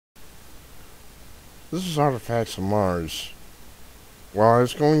This is Artifacts of Mars. While I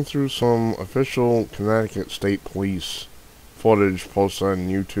was going through some official Connecticut State Police footage posted on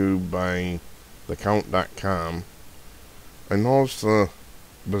YouTube by thecount.com, I noticed a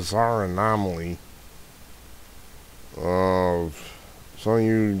bizarre anomaly of... Some of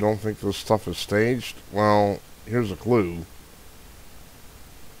you don't think this stuff is staged? Well, here's a clue.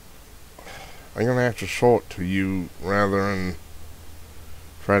 I'm going to have to show it to you rather than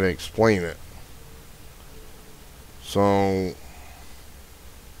try to explain it. So,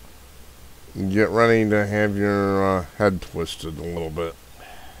 get ready to have your head twisted a little bit.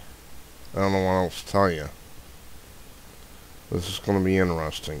 I don't know what else to tell you. This is going to be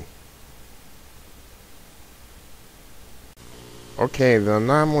interesting. Okay, the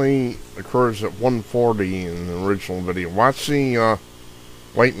anomaly occurs at 1:40 in the original video. Watch the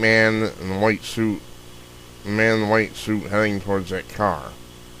white man in the white suit, man in the white suit heading towards that car.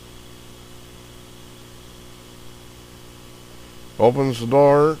 Opens the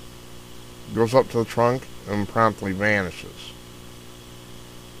door, goes up to the trunk, and promptly vanishes.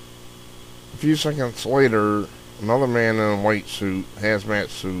 A few seconds later, another man in a white suit, hazmat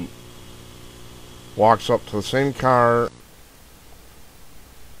suit, walks up to the same car.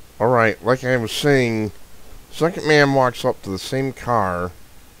 Alright, like I was saying, second man walks up to the same car,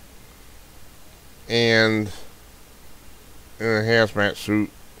 and in a hazmat suit.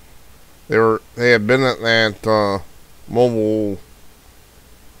 They had been at that mobile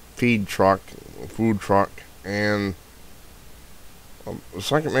food truck, and the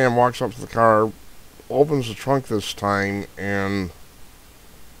second man walks up to the car, opens the trunk this time, and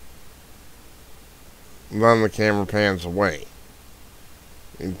then the camera pans away.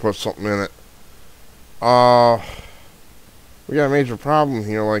 You put something in it. We got a major problem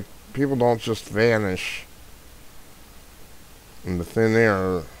here. Like, people don't just vanish into thin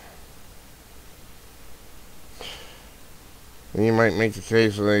air. And you might make the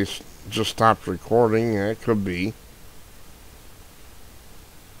case that they just stopped recording. Yeah, it could be.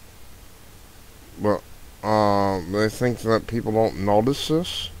 But, they think that people don't notice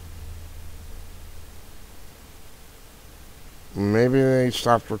this. Maybe they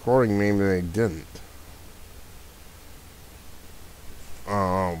stopped recording, maybe they didn't.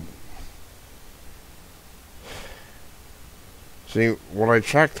 See, what I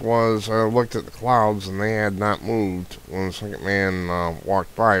checked was, I looked at the clouds and they had not moved when the second man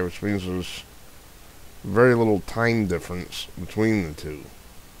walked by, which means there's very little time difference between the two.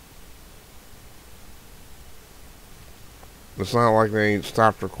 It's not like they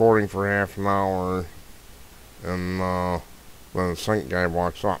stopped recording for half an hour and then the second guy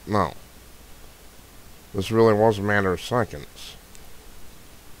walks up. No. This really was a matter of seconds.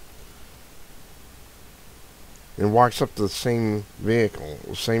 It walks up to the same vehicle,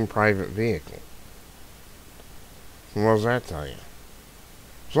 the same private vehicle. And what does that tell you?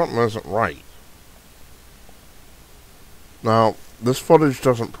 Something isn't right. Now, this footage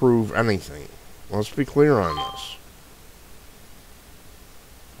doesn't prove anything. Let's be clear on this.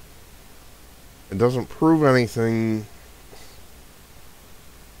 It doesn't prove anything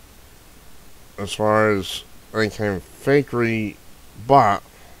as far as any kind of fakery, but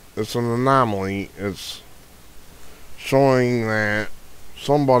it's an anomaly. It's showing that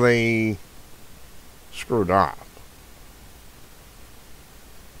somebody screwed up.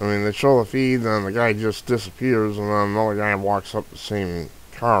 I mean, they show the feed, then the guy just disappears, and then another guy walks up the same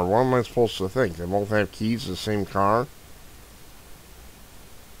car. What am I supposed to think? They both have keys to the same car?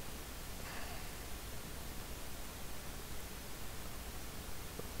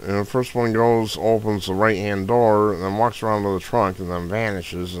 And the first one goes, opens the right-hand door, and then walks around to the trunk, and then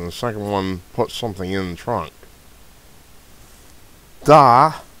vanishes, and the second one puts something in the trunk.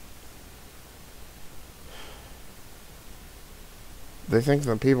 Duh! They think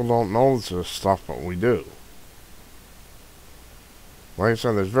that people don't notice this stuff, but we do. Like I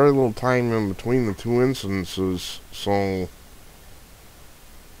said, there's very little time in between the two incidences, so...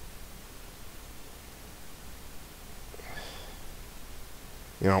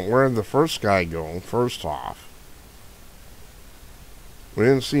 You know, where did the first guy go, first off? We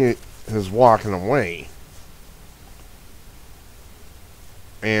didn't see his walking away.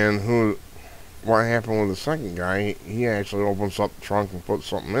 And what happened with the second guy, he actually opens up the trunk and puts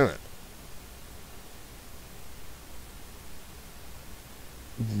something in it.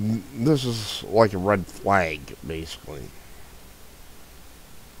 This is like a red flag, basically.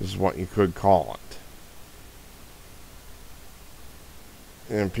 This is what you could call it.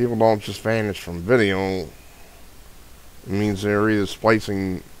 And people don't just vanish from video. It means they're either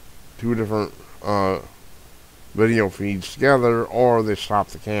splicing two different video feeds together, or they stop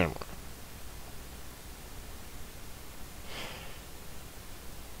the camera.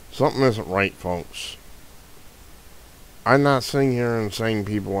 Something isn't right, folks. I'm not sitting here and saying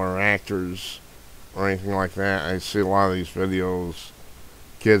people are actors or anything like that. I see a lot of these videos.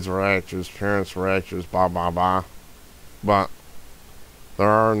 Kids are actors, parents are actors, blah, blah, blah. But there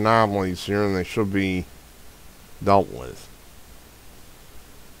are anomalies here and they should be dealt with.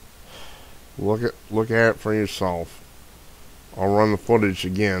 Look at it for yourself. I'll run the footage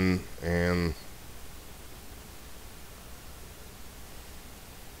again and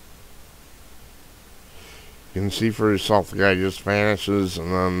you can see for yourself the guy just vanishes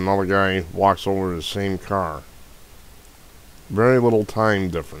and then another guy walks over to the same car. Very little time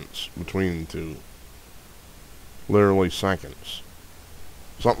difference between the two. Literally seconds.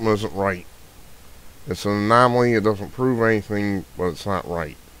 Something isn't right. It's an anomaly, it doesn't prove anything, but it's not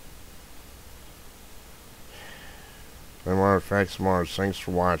right. I'm Artifacts Mars, thanks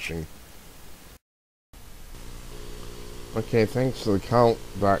for watching. Okay, thanks to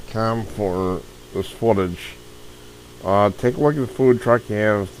thecount.com for this footage. Take a look at the food truck. You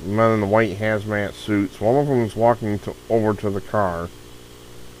have men in the white hazmat suits. One of them is walking over to the car.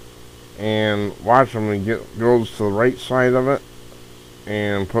 And watch him, he goes to the right side of it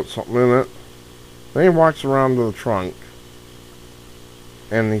and puts something in it. Then he walks around to the trunk.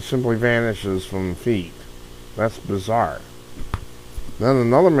 And he simply vanishes from the feed. That's bizarre. Then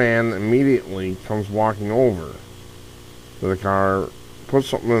another man immediately comes walking over to the car, puts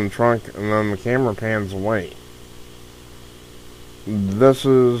something in the trunk, and then the camera pans away. This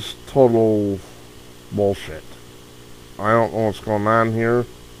is total bullshit. I don't know what's going on here.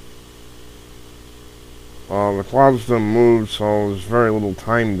 The clouds didn't move, so there's very little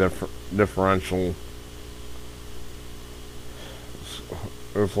time differential.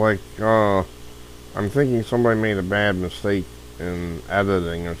 It's like, I'm thinking somebody made a bad mistake in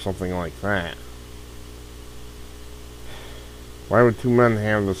editing or something like that. Why would two men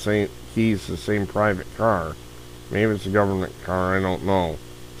have the same keys to the same private car? Maybe it's a government car, I don't know.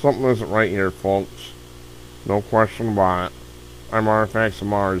 Something isn't right here, folks. No question about it. I'm Artifacts of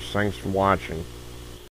Mars, thanks for watching.